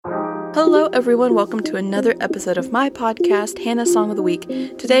Hello everyone, welcome to another episode of my podcast, Hannah's Song of the Week.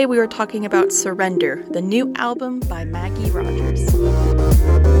 Today we are talking about Surrender, the new album by Maggie Rogers.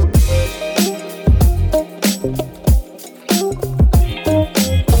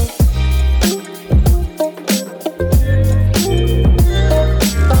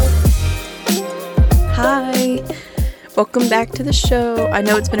 Hi, welcome back to the show. I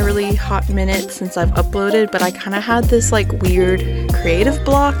know it's been a really hot minute since I've uploaded, but I kind of had this weird creative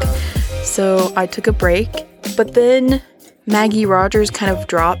block. So I took a break, but then Maggie Rogers kind of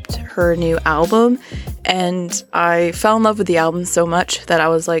dropped her new album, and I fell in love with the album so much that I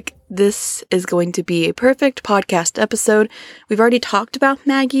was like, this is going to be a perfect podcast episode. We've already talked about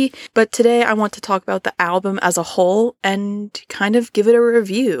Maggie, but today I want to talk about the album as a whole and kind of give it a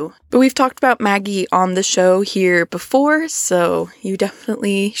review. But we've talked about Maggie on the show here before, so you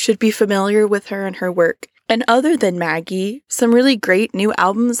definitely should be familiar with her and her work. And other than Maggie, some really great new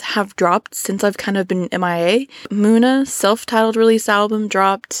albums have dropped since I've kind of been MIA. Muna's self-titled release album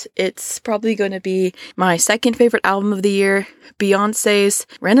dropped. It's probably going to be my second favorite album of the year. Beyonce's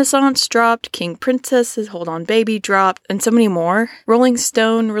Renaissance dropped. King Princess's Hold On Baby dropped. And so many more. Rolling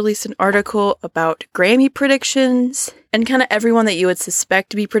Stone released an article about Grammy predictions. And kind of everyone that you would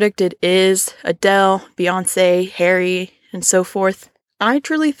suspect to be predicted is Adele, Beyonce, Harry, and so forth. I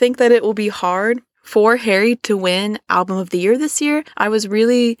truly think that it will be hard for Harry to win Album of the Year this year. I was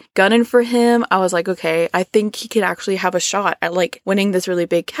really gunning for him. I was like, okay, I think he could actually have a shot at winning this really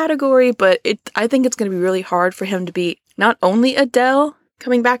big category, but I think it's going to be really hard for him to beat not only Adele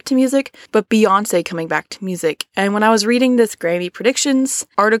coming back to music, but Beyonce coming back to music. And when I was reading this Grammy predictions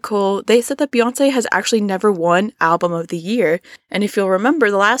article, they said that Beyonce has actually never won Album of the Year. And if you'll remember,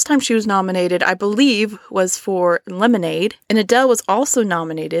 the last time she was nominated, I believe, was for Lemonade. And Adele was also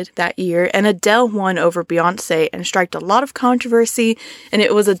nominated that year. And Adele won over Beyonce and striked a lot of controversy. And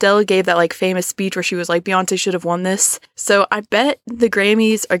it was Adele gave that famous speech where she was like, Beyonce should have won this. So I bet the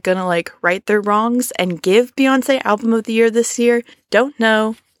Grammys are gonna right their wrongs and give Beyonce Album of the Year this year. Don't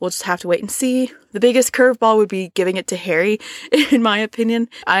know. We'll just have to wait and see. The biggest curveball would be giving it to Harry, in my opinion.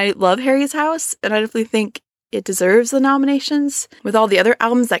 I love Harry's House, and I definitely think it deserves the nominations. With all the other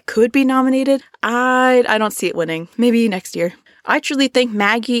albums that could be nominated, I don't see it winning. Maybe next year. I truly think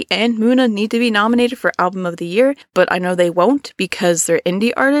Maggie and Muna need to be nominated for Album of the Year, but I know they won't because they're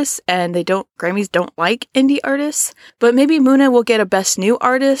indie artists and Grammys don't like indie artists. But maybe Muna will get a Best New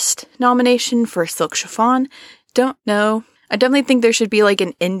Artist nomination for Silk Chiffon. Don't know. I definitely think there should be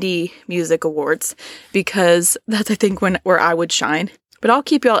an indie music awards because that's, I think, where I would shine. But I'll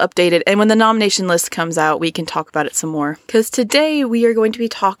keep y'all updated, and when the nomination list comes out, we can talk about it some more. Because today we are going to be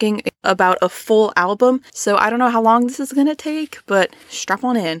talking about a full album, so I don't know how long this is going to take, but strap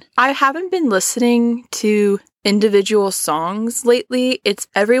on in. I haven't been listening to individual songs lately.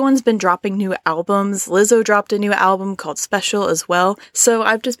 Everyone's been dropping new albums. Lizzo dropped a new album called Special as well. So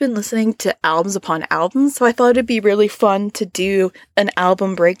I've just been listening to albums upon albums. So I thought it'd be really fun to do an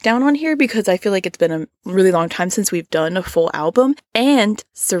album breakdown on here because I feel like it's been a really long time since we've done a full album. And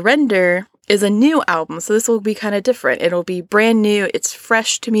Surrender is a new album, so this will be kind of different. It'll be brand new, it's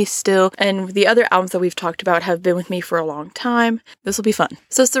fresh to me still, and the other albums that we've talked about have been with me for a long time. This will be fun.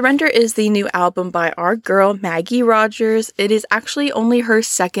 So Surrender is the new album by our girl, Maggie Rogers. It is actually only her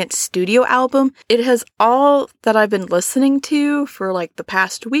second studio album. It has all that I've been listening to for the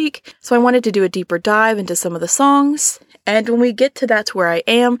past week, so I wanted to do a deeper dive into some of the songs. And when we get to That's Where I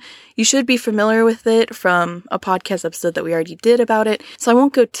Am, you should be familiar with it from a podcast episode that we already did about it. So I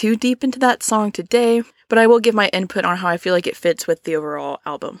won't go too deep into that song today, but I will give my input on how I feel like it fits with the overall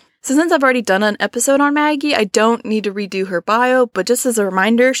album. So since I've already done an episode on Maggie, I don't need to redo her bio, but just as a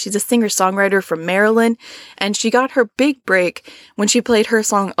reminder, she's a singer-songwriter from Maryland, and she got her big break when she played her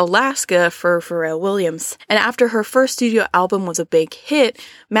song Alaska for Pharrell Williams. And after her first studio album was a big hit,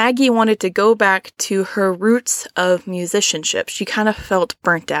 Maggie wanted to go back to her roots of musicianship. She kind of felt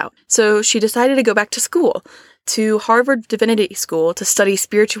burnt out. So she decided to go back to school, to Harvard Divinity School, to study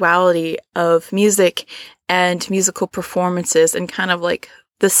spirituality of music and musical performances and kind of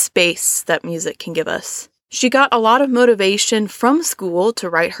the space that music can give us. She got a lot of motivation from school to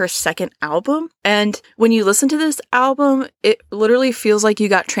write her second album, and when you listen to this album, it literally feels like you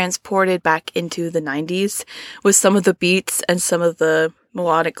got transported back into the 90s with some of the beats and some of the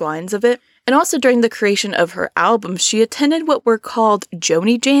melodic lines of it. And also during the creation of her album, she attended what were called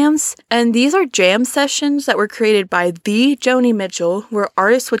Joni Jams, and these are jam sessions that were created by the Joni Mitchell, where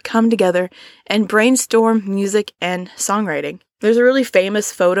artists would come together and brainstorm music and songwriting. There's a really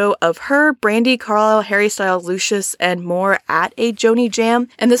famous photo of her, Brandi Carlile, Harry Styles, Lucius, and more at a Joni Jam,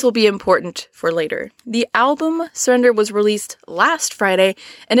 and this will be important for later. The album Surrender was released last Friday,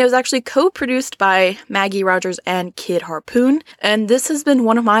 and it was actually co-produced by Maggie Rogers and Kid Harpoon, and this has been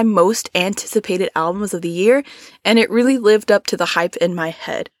one of my most anticipated albums of the year, and it really lived up to the hype in my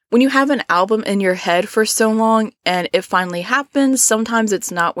head. When you have an album in your head for so long and it finally happens, sometimes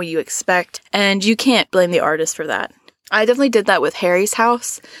it's not what you expect, and you can't blame the artist for that. I definitely did that with Harry's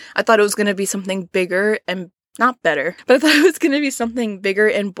House. I thought it was going to be something bigger and not better, but I thought it was going to be something bigger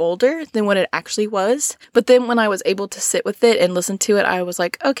and bolder than what it actually was. But then when I was able to sit with it and listen to it, I was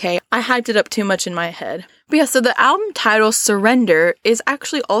like, okay, I hyped it up too much in my head. But yeah, so the album title Surrender is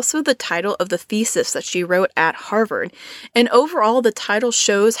actually also the title of the thesis that she wrote at Harvard. And overall, the title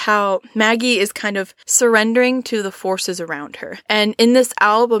shows how Maggie is kind of surrendering to the forces around her. And in this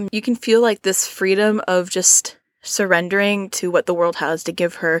album, you can feel like this freedom of just surrendering to what the world has to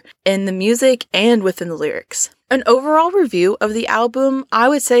give her in the music and within the lyrics. An overall review of the album, I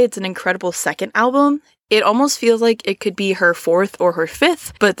would say it's an incredible second album. It almost feels like it could be her fourth or her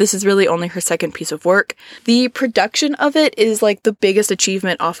fifth, but this is really only her second piece of work. The production of it is like the biggest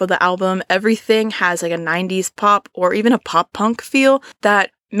achievement off of the album. Everything has like a 90s pop or even a pop punk feel that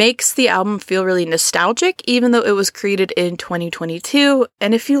makes the album feel really nostalgic, even though it was created in 2022.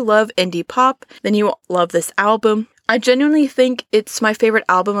 And if you love indie pop, then you love this album. I genuinely think it's my favorite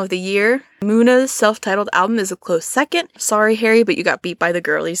album of the year. Muna's self-titled album is a close second. Sorry, Harry, but you got beat by the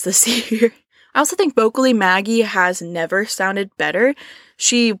girlies this year. I also think vocally Maggie has never sounded better.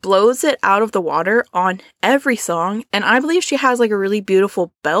 She blows it out of the water on every song, and I believe she has like a really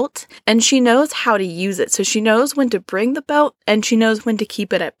beautiful belt, and she knows how to use it. So she knows when to bring the belt, and she knows when to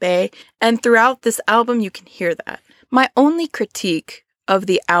keep it at bay, and throughout this album you can hear that. My only critique of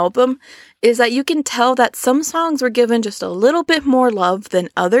the album is that you can tell that some songs were given just a little bit more love than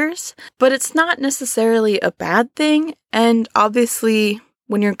others, but it's not necessarily a bad thing, and obviously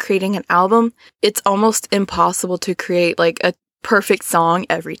when you're creating an album, it's almost impossible to create like a perfect song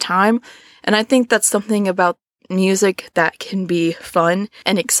every time. And I think that's something about music that can be fun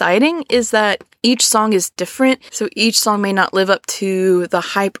and exciting, is that each song is different. So each song may not live up to the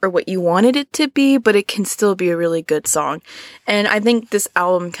hype or what you wanted it to be, but it can still be a really good song. And I think this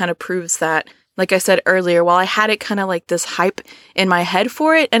album kind of proves that. Like I said earlier, while I had it kind of like this hype in my head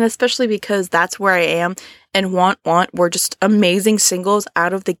for it, and especially because That's Where I Am and Want were just amazing singles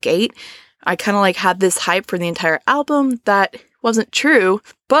out of the gate, I kind of like had this hype for the entire album that wasn't true,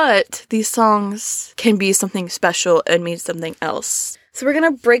 but these songs can be something special and mean something else. So we're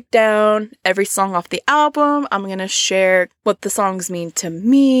going to break down every song off the album. I'm going to share what the songs mean to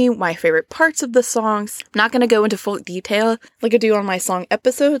me, my favorite parts of the songs. I'm not going to go into full detail like I do on my song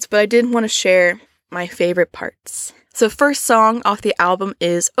episodes, but I did want to share my favorite parts. So first song off the album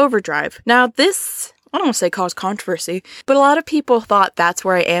is Overdrive. Now this, I don't want to say caused controversy, but a lot of people thought That's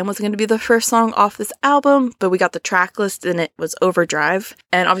Where I Am was going to be the first song off this album, but we got the track list and it was Overdrive.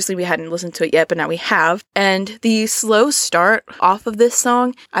 And obviously we hadn't listened to it yet, but now we have. And the slow start off of this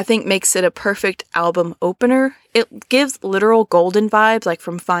song, I think makes it a perfect album opener. It gives literal Golden vibes, like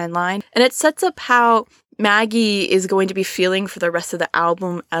from Fine Line. And it sets up how Maggie is going to be feeling for the rest of the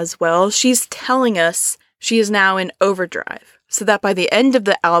album as well. She's telling us she is now in overdrive, so that by the end of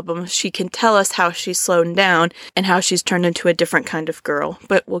the album, she can tell us how she's slowed down and how she's turned into a different kind of girl.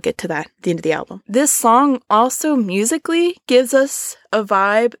 But we'll get to that at the end of the album. This song also musically gives us a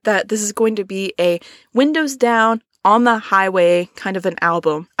vibe that this is going to be a windows down, on the highway kind of an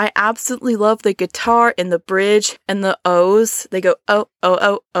album. I absolutely love the guitar in the bridge and the O's. They go oh, oh,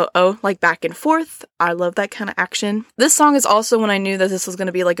 oh, oh, oh, like back and forth. I love that kind of action. This song is also when I knew that this was going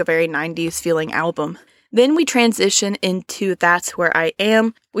to be like a very 90s feeling album. Then we transition into That's Where I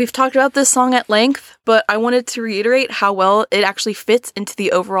Am. We've talked about this song at length, but I wanted to reiterate how well it actually fits into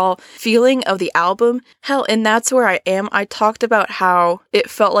the overall feeling of the album. Hell, in That's Where I Am, I talked about how it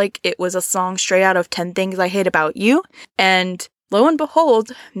felt like it was a song straight out of 10 Things I Hate About You. And lo and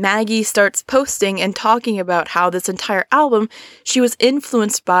behold, Maggie starts posting and talking about how this entire album, she was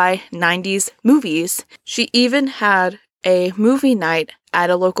influenced by 90s movies. She even had a movie night at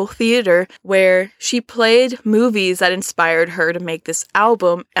a local theater where she played movies that inspired her to make this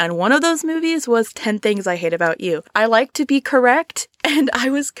album, and one of those movies was 10 Things I Hate About You. I like to be correct, and I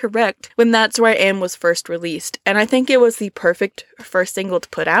was correct when That's Where I Am was first released, and I think it was the perfect first single to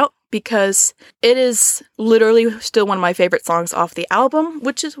put out because it is literally still one of my favorite songs off the album,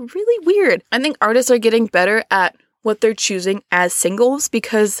 which is really weird. I think artists are getting better at what they're choosing as singles,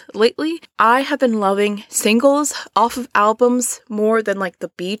 because lately I have been loving singles off of albums more than like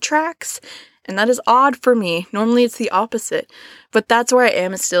the B tracks, and that is odd for me. Normally it's the opposite, but That's Where I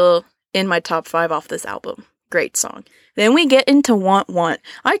Am is still in my top 5 off this album. Great song. Then we get into Want Want.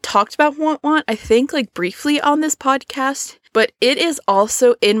 I talked about Want Want, I think, like briefly on this podcast, but it is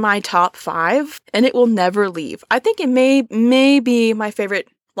also in my top 5, and it will never leave. I think it may be my favorite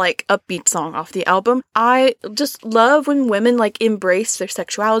like upbeat song off the album. I just love when women like embrace their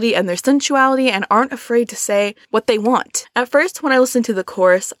sexuality and their sensuality and aren't afraid to say what they want. At first, when I listened to the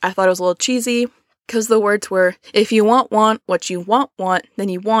chorus, I thought it was a little cheesy because the words were, if you want what you want, then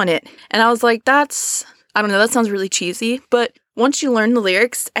you want it. And I was like, I don't know, that sounds really cheesy. But once you learn the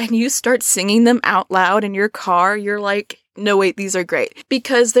lyrics and you start singing them out loud in your car, you're like, no, wait, these are great.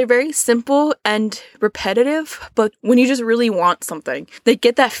 Because they're very simple and repetitive, but when you just really want something, they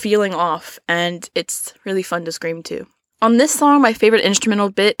get that feeling off, and it's really fun to scream to. On this song, my favorite instrumental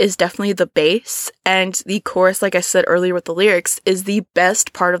bit is definitely the bass, and the chorus, like I said earlier with the lyrics, is the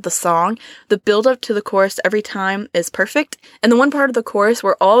best part of the song. The build up to the chorus every time is perfect, and the one part of the chorus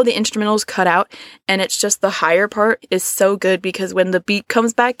where all the instrumentals cut out, and it's just the higher part is so good because when the beat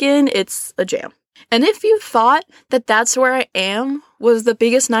comes back in, it's a jam. And if you thought that That's Where I Am was the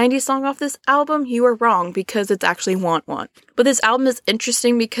biggest 90s song off this album, you are wrong, because it's actually Want Want. But this album is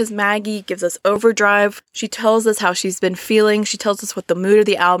interesting because Maggie gives us overdrive. She tells us how she's been feeling. She tells us what the mood of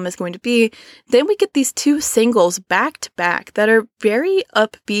the album is going to be. Then we get these 2 singles back to back that are very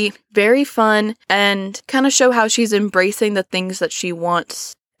upbeat, very fun, and kind of show how she's embracing the things that she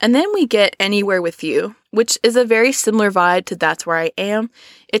wants. And then we get Anywhere With You, which is a very similar vibe to That's Where I Am.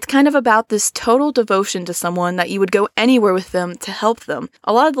 It's kind of about this total devotion to someone that you would go anywhere with them to help them.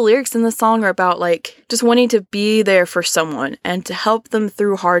 A lot of the lyrics in the song are about like just wanting to be there for someone and to help them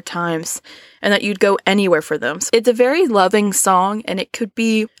through hard times, and that you'd go anywhere for them. So it's a very loving song, and it could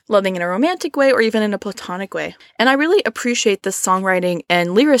be loving in a romantic way or even in a platonic way. And I really appreciate this songwriting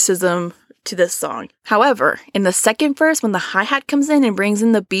and lyricism to this song. However, in the second verse, when the hi-hat comes in and brings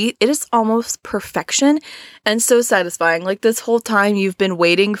in the beat, it is almost perfection and so satisfying. Like this whole time you've been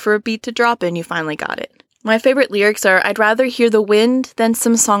waiting for a beat to drop and you finally got it. My favorite lyrics are, I'd rather hear the wind than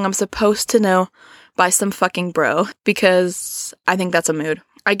some song I'm supposed to know by some fucking bro, because I think that's a mood.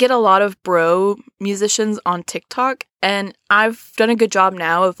 I get a lot of bro musicians on TikTok, and I've done a good job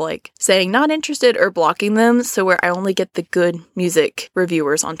now of like saying not interested or blocking them, so where I only get the good music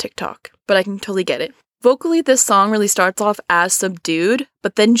reviewers on TikTok. But I can totally get it. Vocally, this song really starts off as subdued,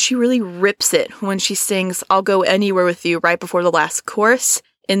 but then she really rips it when she sings I'll Go Anywhere With You right before the last chorus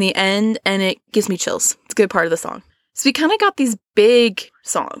in the end, and it gives me chills. It's a good part of the song. So we kind of got these big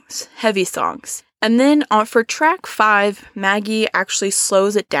songs, heavy songs. And then for track 5, Maggie actually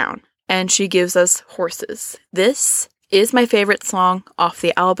slows it down and she gives us Horses. This is my favorite song off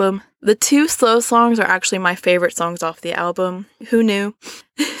the album. The 2 slow songs are actually my favorite songs off the album. Who knew?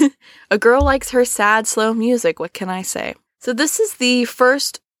 A girl likes her sad, slow music. What can I say? So this is the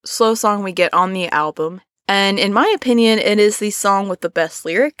first slow song we get on the album. And in my opinion, it is the song with the best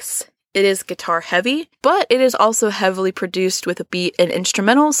lyrics. It is guitar heavy, but it is also heavily produced with a beat and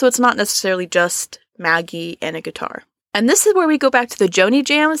instrumental, so it's not necessarily just Maggie and a guitar. And this is where we go back to the Joni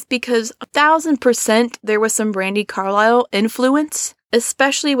jams, because 1000% there was some Brandi Carlile influence,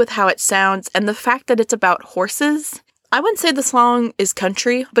 especially with how it sounds and the fact that it's about horses. I wouldn't say the song is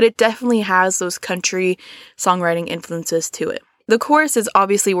country, but it definitely has those country songwriting influences to it. The chorus is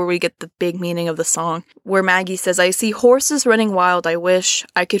obviously where we get the big meaning of the song, where Maggie says, I see horses running wild, I wish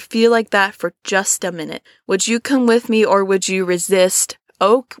I could feel like that for just a minute. Would you come with me or would you resist?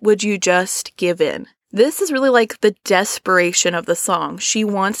 Oh, would you just give in? This is really like the desperation of the song. She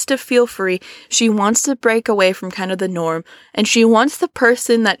wants to feel free, she wants to break away from kind of the norm, and she wants the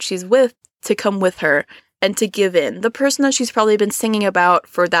person that she's with to come with her and to give in. The person that she's probably been singing about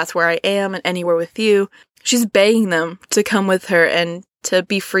for That's Where I Am and Anywhere With You, she's begging them to come with her and to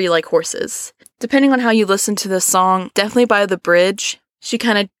be free like horses. Depending on how you listen to this song, definitely by the bridge, she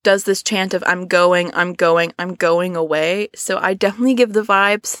kind of does this chant of I'm going away. So I definitely give the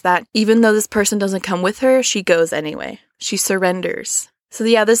vibes that even though this person doesn't come with her, she goes anyway. She surrenders. So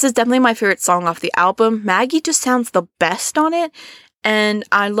yeah, this is definitely my favorite song off the album. Maggie just sounds the best on it. And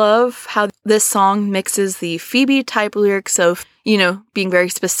I love how this song mixes the Phoebe type lyrics of, being very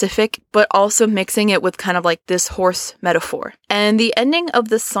specific, but also mixing it with kind of like this horse metaphor. And the ending of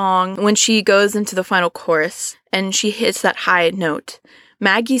the song, when she goes into the final chorus and she hits that high note,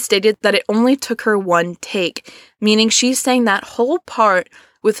 Maggie stated that it only took her one take, meaning she sang that whole part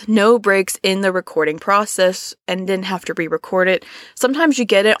with no breaks in the recording process and didn't have to re-record it. Sometimes you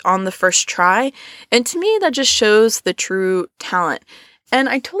get it on the first try, and to me that just shows the true talent. And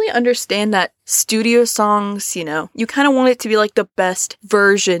I totally understand that studio songs, you kind of want it to be like the best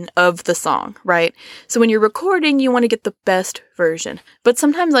version of the song, right? So when you're recording, you want to get the best version. But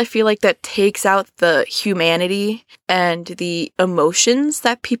sometimes I feel like that takes out the humanity and the emotions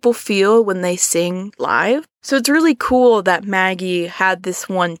that people feel when they sing live. So it's really cool that Maggie had this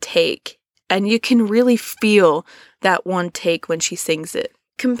one take, and you can really feel that one take when she sings it,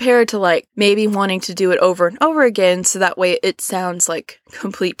 compared to like maybe wanting to do it over and over again so that way it sounds like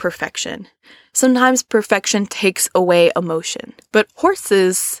complete perfection. Sometimes perfection takes away emotion, but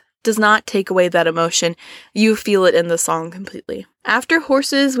Horses does not take away that emotion. You feel it in the song completely. After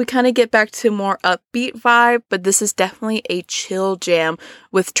Horses, we kind of get back to a more upbeat vibe, but this is definitely a chill jam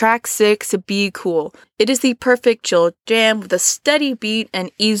with track 6, Be Cool. It is the perfect chill jam with a steady beat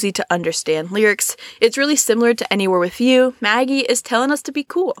and easy to understand lyrics. It's really similar to Anywhere With You. Maggie is telling us to be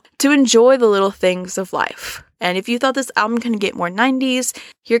cool, to enjoy the little things of life. And if you thought this album can get more 90s,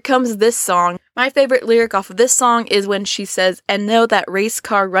 here comes this song. My favorite lyric off of this song is when she says, "And know that race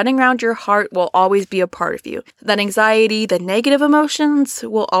car running around your heart will always be a part of you. That anxiety, the negative emotions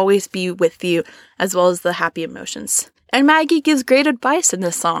will always be with you, as well as the happy emotions." And Maggie gives great advice in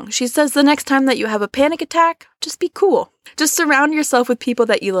this song. She says the next time that you have a panic attack, just be cool. Just surround yourself with people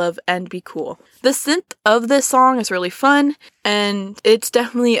that you love and be cool. The synth of this song is really fun, and it's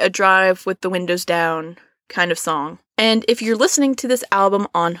definitely a drive with the windows down kind of song. And if you're listening to this album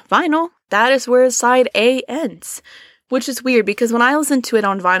on vinyl, that is where side A ends. Which is weird because when I listened to it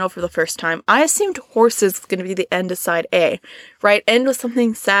on vinyl for the first time, I assumed Horses was going to be the end of side A, right? End with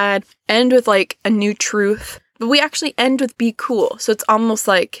something sad, end with like a new truth. But we actually end with Be Cool. So it's almost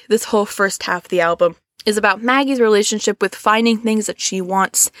like this whole first half of the album is about Maggie's relationship with finding things that she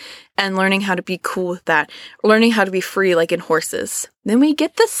wants and learning how to be cool with that, learning how to be free like in Horses. Then we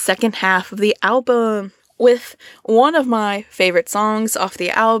get the second half of the album with one of my favorite songs off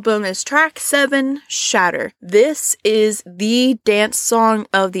the album is track 7, Shatter. This is the dance song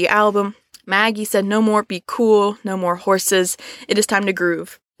of the album. Maggie said, "No more Be Cool, no more Horses. It is time to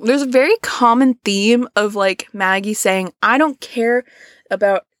groove." There's a very common theme of like Maggie saying, "I don't care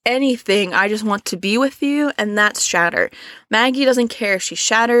about anything, I just want to be with you," and that's Shatter. Maggie doesn't care if she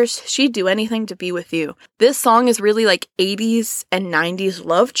shatters, she'd do anything to be with you. This song is really like 80s and 90s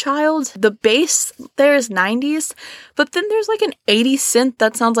love child. The bass there is 90s, but then there's like an 80s synth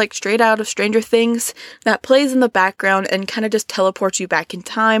that sounds like straight out of Stranger Things that plays in the background and kind of just teleports you back in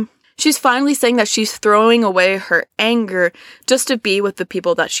time. She's finally saying that she's throwing away her anger just to be with the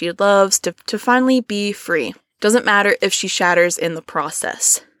people that she loves, to finally be free. Doesn't matter if she shatters in the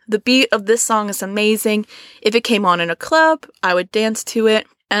process. The beat of this song is amazing. If it came on in a club, I would dance to it.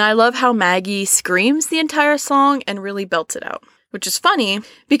 And I love how Maggie screams the entire song and really belts it out. Which is funny,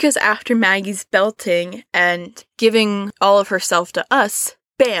 because after Maggie's belting and giving all of herself to us,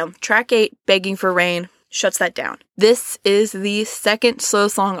 bam, track 8, Begging for Rain, shuts that down. This is the second slow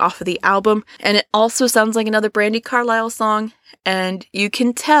song off of the album, and it also sounds like another Brandi Carlile song. And you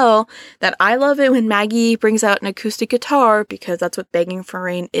can tell that I love it when Maggie brings out an acoustic guitar, because that's what Begging for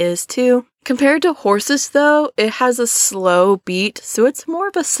Rain is too. Compared to Horses though, it has a slow beat, so it's more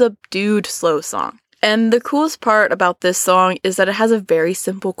of a subdued slow song. And the coolest part about this song is that it has a very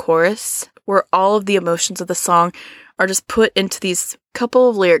simple chorus, where all of the emotions of the song are just put into these couple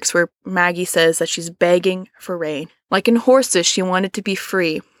of lyrics where Maggie says that she's begging for rain. Like in Horses, she wanted to be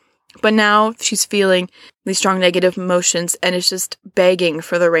free. But now she's feeling these strong negative emotions and is just begging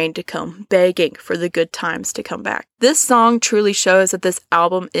for the rain to come, begging for the good times to come back. This song truly shows that this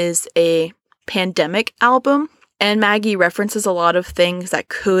album is a pandemic album, and Maggie references a lot of things that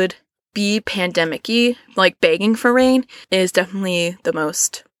could be pandemic-y, like Begging for Rain is definitely the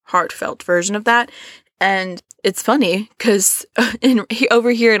most heartfelt version of that. And it's funny because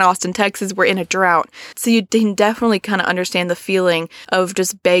over here in Austin, Texas, we're in a drought. So you can definitely kind of understand the feeling of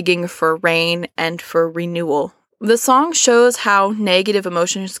just begging for rain and for renewal. The song shows how negative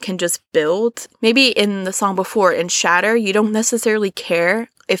emotions can just build. Maybe in the song before, in Shatter, you don't necessarily care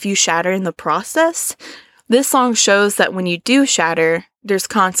if you shatter in the process. This song shows that when you do shatter, there's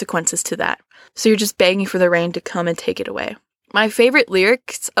consequences to that. So you're just begging for the rain to come and take it away. My favorite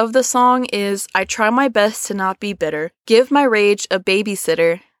lyrics of the song is, "I try my best to not be bitter, give my rage a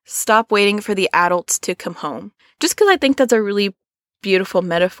babysitter, stop waiting for the adults to come home." Just because I think that's a really beautiful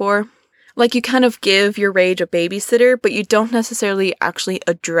metaphor. Like you kind of give your rage a babysitter, but you don't necessarily actually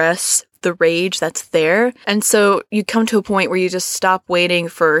address the rage that's there. And so you come to a point where you just stop waiting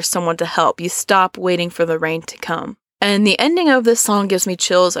for someone to help. You stop waiting for the rain to come. And the ending of this song gives me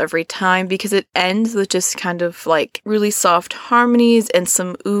chills every time because it ends with just kind of like really soft harmonies and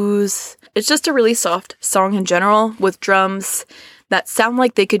some oohs. It's just a really soft song in general with drums that sound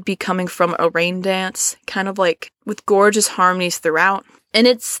like they could be coming from a rain dance, kind of like with gorgeous harmonies throughout. And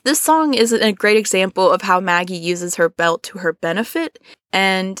this song is a great example of how Maggie uses her belt to her benefit.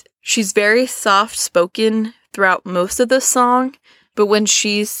 And she's very soft-spoken throughout most of the song. But when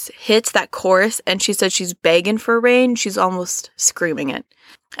she hits that chorus and she says she's begging for rain, she's almost screaming it.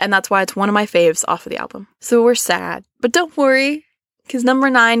 And that's why it's one of my faves off of the album. So we're sad. But don't worry, because number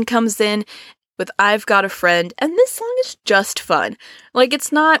 9 comes in with I've Got a Friend, and this song is just fun. Like,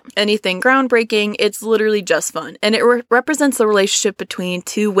 it's not anything groundbreaking, it's literally just fun. And it represents the relationship between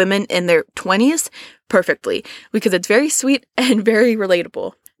two women in their 20s perfectly, because it's very sweet and very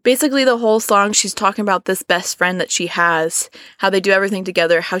relatable. Basically, the whole song, she's talking about this best friend that she has, how they do everything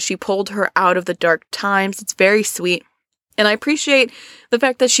together, how she pulled her out of the dark times. It's very sweet. And I appreciate the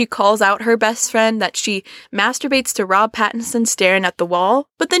fact that she calls out her best friend, that she masturbates to Rob Pattinson staring at the wall,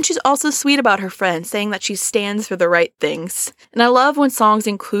 but then she's also sweet about her friend, saying that she stands for the right things. And I love when songs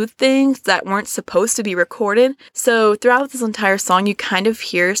include things that weren't supposed to be recorded. So throughout this entire song, you kind of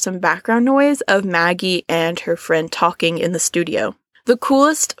hear some background noise of Maggie and her friend talking in the studio. The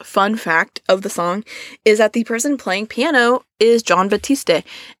coolest fun fact of the song is that the person playing piano is Jon Batiste,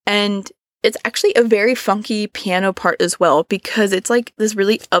 and it's actually a very funky piano part as well, because it's like this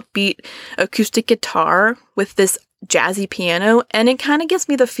really upbeat acoustic guitar with this jazzy piano, and it kind of gives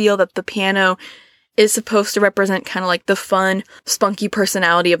me the feel that the piano is supposed to represent kind of like the fun, spunky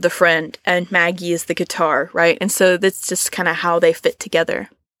personality of the friend, and Maggie is the guitar, right? And so that's just kind of how they fit together.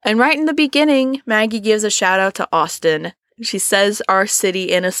 And right in the beginning, Maggie gives a shout out to Austin. She says our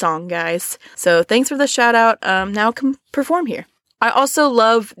city in a song, guys. So thanks for the shout out. Now come perform here. I also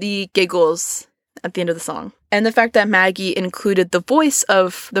love the giggles at the end of the song. And the fact that Maggie included the voice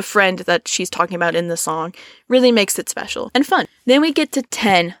of the friend that she's talking about in the song really makes it special and fun. Then we get to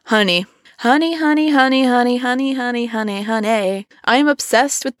 10, Honey. Honey, honey, honey, honey, honey, honey, honey, honey. I am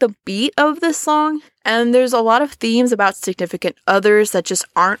obsessed with the beat of this song, and there's a lot of themes about significant others that just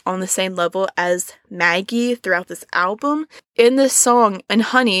aren't on the same level as Maggie throughout this album. In this song, in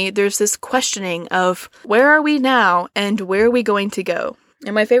Honey, there's this questioning of where are we now and where are we going to go?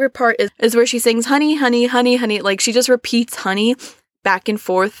 And my favorite part is where she sings honey, honey, honey, honey. Like, she just repeats honey back and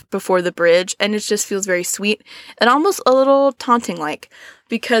forth before the bridge, and it just feels very sweet and almost a little taunting like,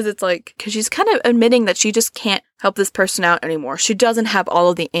 because it's like, because she's kind of admitting that she just can't help this person out anymore. She doesn't have all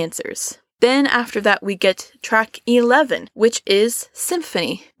of the answers. Then after that, we get track 11, which is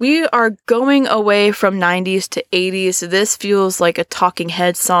Symphony. We are going away from 90s to 80s, so this feels like a Talking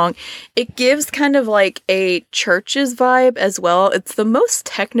Heads song. It gives kind of like a Churches vibe as well. It's the most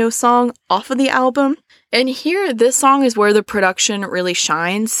techno song off of the album. And here, this song is where the production really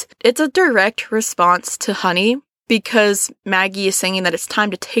shines. It's a direct response to Honey, because Maggie is singing that it's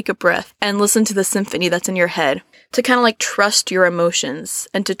time to take a breath and listen to the symphony that's in your head, to kind of like trust your emotions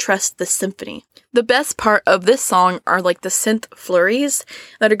and to trust the symphony. The best part of this song are like the synth flurries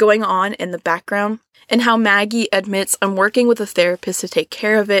that are going on in the background, and how Maggie admits, I'm working with a therapist to take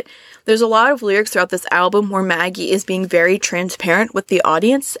care of it. There's a lot of lyrics throughout this album where Maggie is being very transparent with the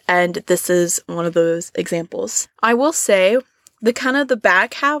audience, and this is one of those examples. I will say, the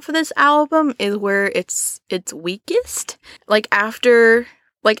back half of this album is where it's weakest. Like after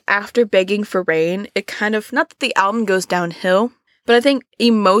Begging for Rain, it kind of, not that the album goes downhill, but I think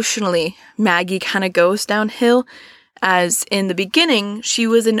emotionally Maggie kind of goes downhill, as in the beginning she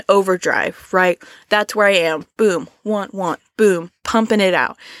was in overdrive, right? That's where I am. Boom, want, boom, pumping it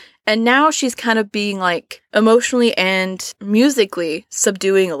out. And now she's kind of being like emotionally and musically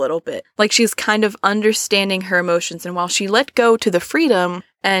subduing a little bit. Like she's kind of understanding her emotions. And while she let go to the freedom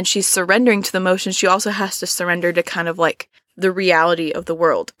and she's surrendering to the emotions, she also has to surrender to kind of like the reality of the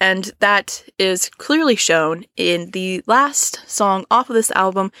world. And that is clearly shown in the last song off of this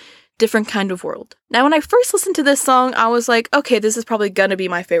album, Different Kind of World. Now, when I first listened to this song, I was like, okay, this is probably gonna be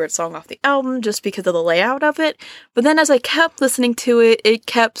my favorite song off the album just because of the layout of it. But then as I kept listening to it, it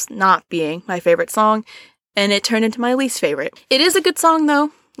kept not being my favorite song, and it turned into my least favorite. It is a good song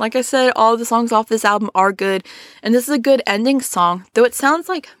though. Like I said, all of the songs off this album are good, and this is a good ending song, though it sounds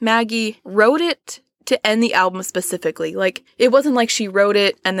like Maggie wrote it to end the album specifically. Like, it wasn't like she wrote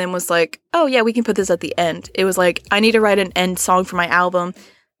it and then was like, oh yeah, we can put this at the end. It was like, I need to write an end song for my album.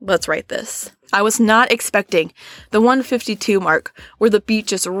 let's write this. I was not expecting the 152 mark where the beat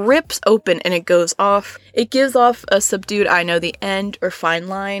just rips open and it goes off. It gives off a subdued I know the end or fine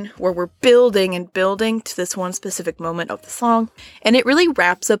line where we're building and building to this one specific moment of the song. And it really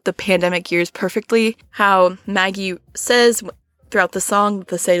wraps up the pandemic years perfectly. How Maggie says throughout the song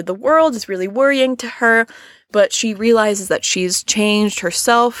the state of the world is really worrying to her, but she realizes that she's changed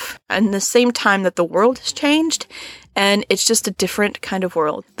herself and the same time that the world has changed. And it's just a different kind of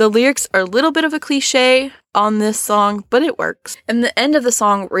world. The lyrics are a little bit of a cliche on this song, but it works. And the end of the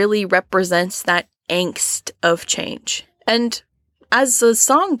song really represents that angst of change. And as the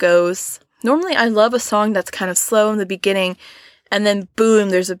song goes, normally I love a song that's kind of slow in the beginning, and then boom,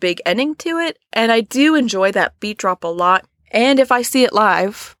 there's a big ending to it. And I do enjoy that beat drop a lot. And if I see it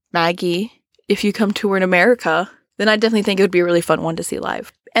live, Maggie, if you come tour in America, then I definitely think it would be a really fun one to see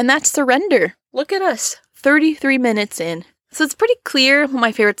live. And that's Surrender. Look at us. 33 minutes in. So it's pretty clear what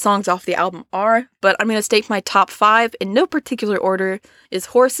my favorite songs off the album are, but I'm going to state my top 5 in no particular order is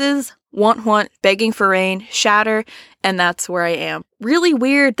Horses, Want, Begging for Rain, Shatter, and That's Where I Am. Really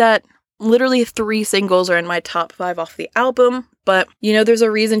weird that literally 3 singles are in my top 5 off the album, but there's a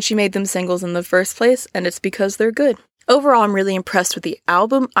reason she made them singles in the first place, and it's because they're good. Overall, I'm really impressed with the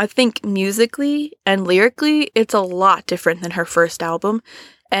album. I think musically and lyrically, it's a lot different than her first album,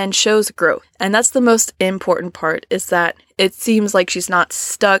 and shows growth. And that's the most important part, is that it seems like she's not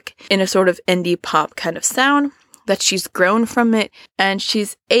stuck in a sort of indie pop kind of sound, that she's grown from it, and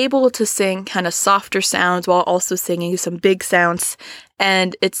she's able to sing kind of softer sounds while also singing some big sounds,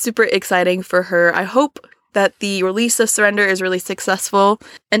 and it's super exciting for her. I hope that the release of Surrender is really successful,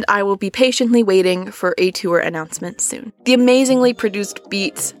 and I will be patiently waiting for a tour announcement soon. The amazingly produced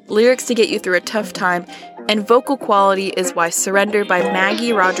beats, lyrics to get you through a tough time, and vocal quality is why Surrender by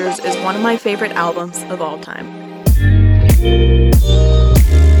Maggie Rogers is one of my favorite albums of all time.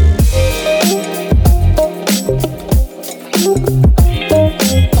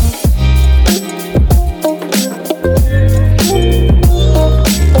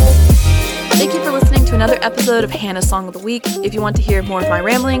 Another episode of Hannah's Song of the Week. If you want to hear more of my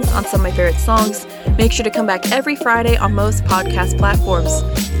ramblings on some of my favorite songs, make sure to come back every Friday on most podcast platforms.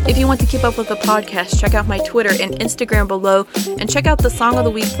 If you want to keep up with the podcast, check out my Twitter and Instagram below, and check out the Song of the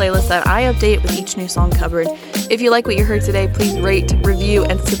Week playlist that I update with each new song covered. If you like what you heard today, please rate, review,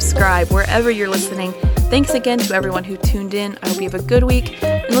 and subscribe wherever you're listening. Thanks again to everyone who tuned in. I hope you have a good week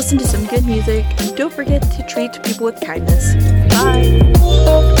and listen to some good music. And don't forget to treat people with kindness. Bye!